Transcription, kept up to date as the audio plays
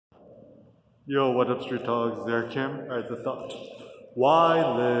Yo, what up, Street Dogs? There, Kim. Alright, the thought. Why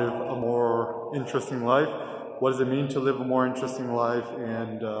live a more interesting life? What does it mean to live a more interesting life,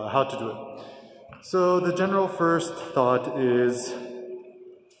 and how to do it? So, the general first thought is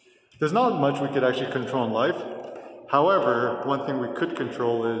there's not much we could actually control in life. However, one thing we could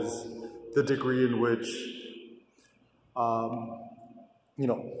control is the degree in which, how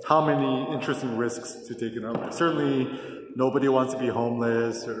many interesting risks to take in our life. Certainly, nobody wants to be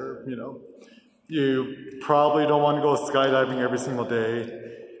homeless, or, you probably don't want to go skydiving every single day.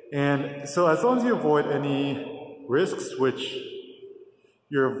 And so as long as you avoid any risks, which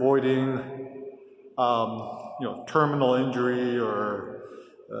you're avoiding, terminal injury or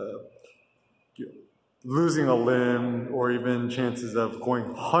losing a limb, or even chances of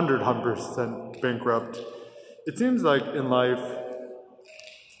going 100% bankrupt, it seems like in life's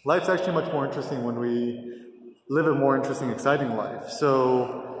actually much more interesting when we live a more interesting, exciting life.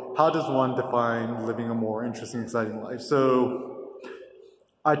 So how does one define living a more interesting, exciting life? So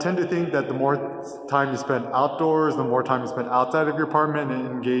I tend to think that the more time you spend outdoors, the more time you spend outside of your apartment and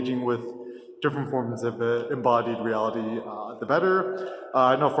engaging with different forms of embodied reality, the better.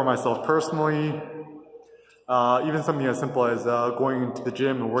 I know for myself personally, even something as simple as going into the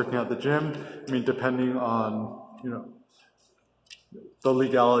gym and working at the gym, depending on, the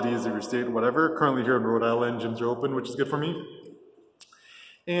legalities of your state or whatever. Currently here in Rhode Island, gyms are open, which is good for me.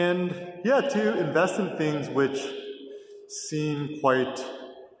 And yeah, to invest in things which seem quite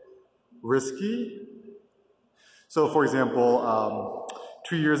risky. So for example,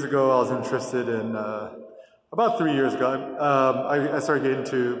 2 years ago, I was interested in, about 3 years ago, I started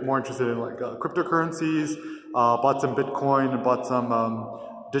getting more interested in cryptocurrencies, bought some Bitcoin, and bought some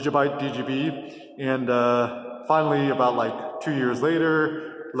DGB, and finally about 2 years later,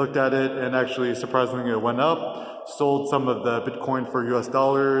 looked at it, and actually surprisingly it went up. Sold some of the Bitcoin for US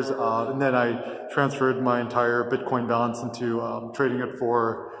dollars, and then I transferred my entire Bitcoin balance into trading it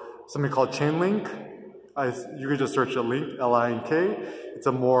for something called Chainlink. You could just search a link, L-I-N-K. It's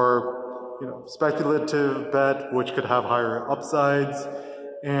a more speculative bet which could have higher upsides.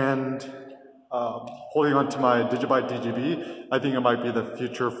 And holding on to my Digibyte DGB, I think it might be the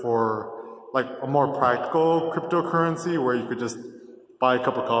future for a more practical cryptocurrency where you could just buy a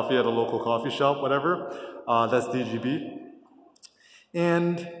cup of coffee at a local coffee shop, whatever. That's DGB.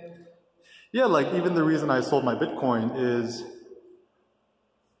 And yeah, even the reason I sold my Bitcoin is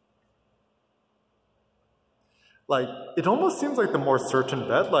it almost seems like the more certain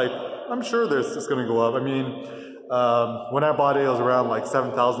bet. I'm sure it's going to go up. When I bought it, it was around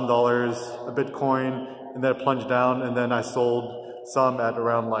 $7,000 a Bitcoin, and then it plunged down, and then I sold some at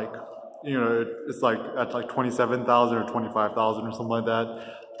around it's at 27,000 or 25,000 or something like that.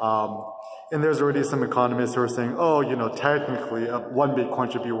 And there's already some economists who are saying, oh, technically one Bitcoin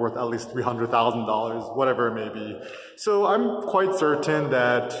should be worth at least $300,000, whatever it may be. So I'm quite certain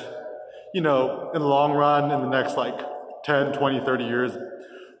that, in the long run, in the next 10, 20, 30 years,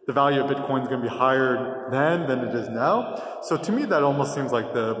 the value of Bitcoin is going to be higher then than it is now. So to me, that almost seems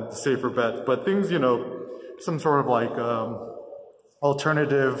like the safer bet. But things, some sort of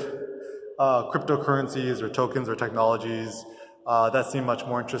alternative cryptocurrencies or tokens or technologies that seem much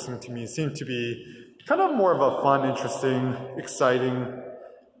more interesting to me, seem to be kind of more of a fun, interesting, exciting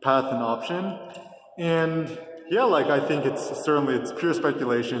path and option. And yeah, I think it's pure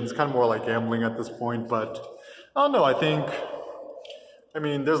speculation. It's kind of more like gambling at this point, but I don't know.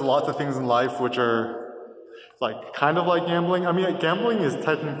 There's lots of things in life which are kind of like gambling. Gambling is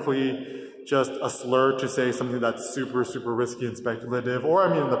technically just a slur to say something that's super, super risky and speculative, or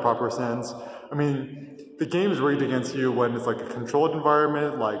in the proper sense. The game's rigged against you when it's a controlled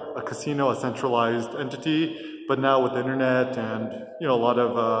environment, like a casino, a centralized entity, but now with the internet and, a lot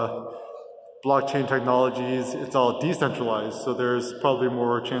of blockchain technologies, it's all decentralized, so there's probably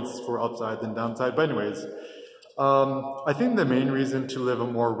more chances for upside than downside. But anyways, I think the main reason to live a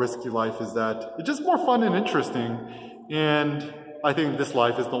more risky life is that it's just more fun and interesting, and I think this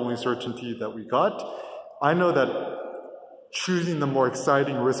life is the only certainty that we got. I know that choosing the more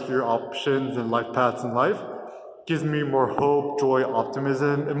exciting, riskier options and life paths in life gives me more hope, joy,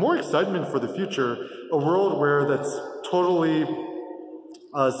 optimism, and more excitement for the future. A world where that's totally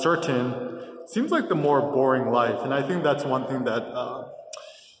certain seems like the more boring life. And I think that's one thing that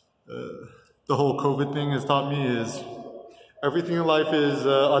the whole COVID thing has taught me is everything in life is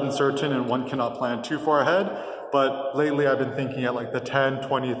uncertain and one cannot plan too far ahead. But lately I've been thinking at the 10,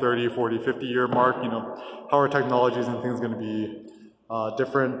 20, 30, 40, 50 year mark, how are technologies and things going to be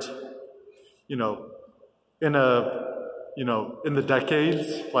different, in the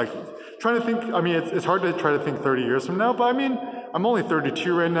decades, trying to think, it's hard to try to think 30 years from now, but I'm only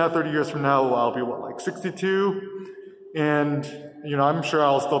 32 right now. 30 years from now, I'll be what, like 62? And, you know, I'm sure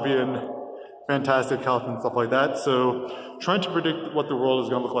I'll still be in fantastic health and stuff like that. So trying to predict what the world is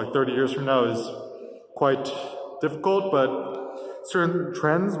going to look like 30 years from now is quite difficult, but certain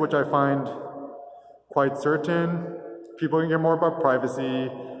trends, which I find quite certain, people are going to care more about privacy.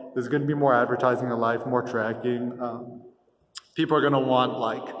 There's going to be more advertising in life, more tracking. People are going to want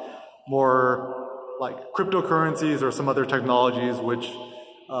like more like cryptocurrencies or some other technologies which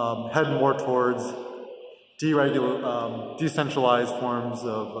head more towards decentralized forms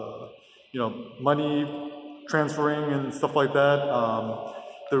of you know, money transferring and stuff like that.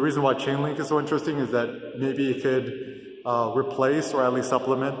 The reason why Chainlink is so interesting is that maybe it could replace or at least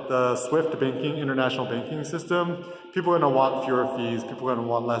supplement the SWIFT banking, international banking system. People are going to want fewer fees. People are going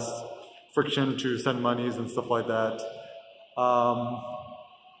to want less friction to send monies and stuff like that.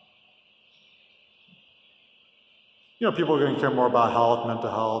 You know, people are going to care more about health, mental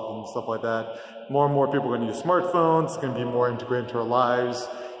health, and stuff like that. More and more people are going to use smartphones. It's going to be more integrated into our lives.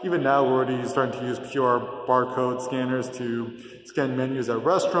 Even now, we're already starting to use QR barcode scanners to scan menus at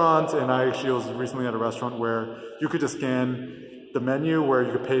restaurants. And I actually was recently at a restaurant where you could just scan the menu where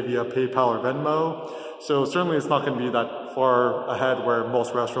you could pay via PayPal or Venmo. So certainly it's not going to be that far ahead where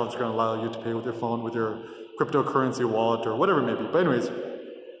most restaurants are going to allow you to pay with your phone, with your cryptocurrency wallet or whatever it may be. But anyways,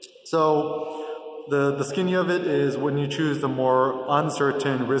 so the skinny of it is when you choose the more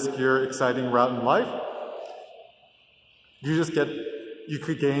uncertain, riskier, exciting route in life, you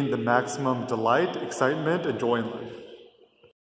could gain the maximum delight, excitement, and joy in life.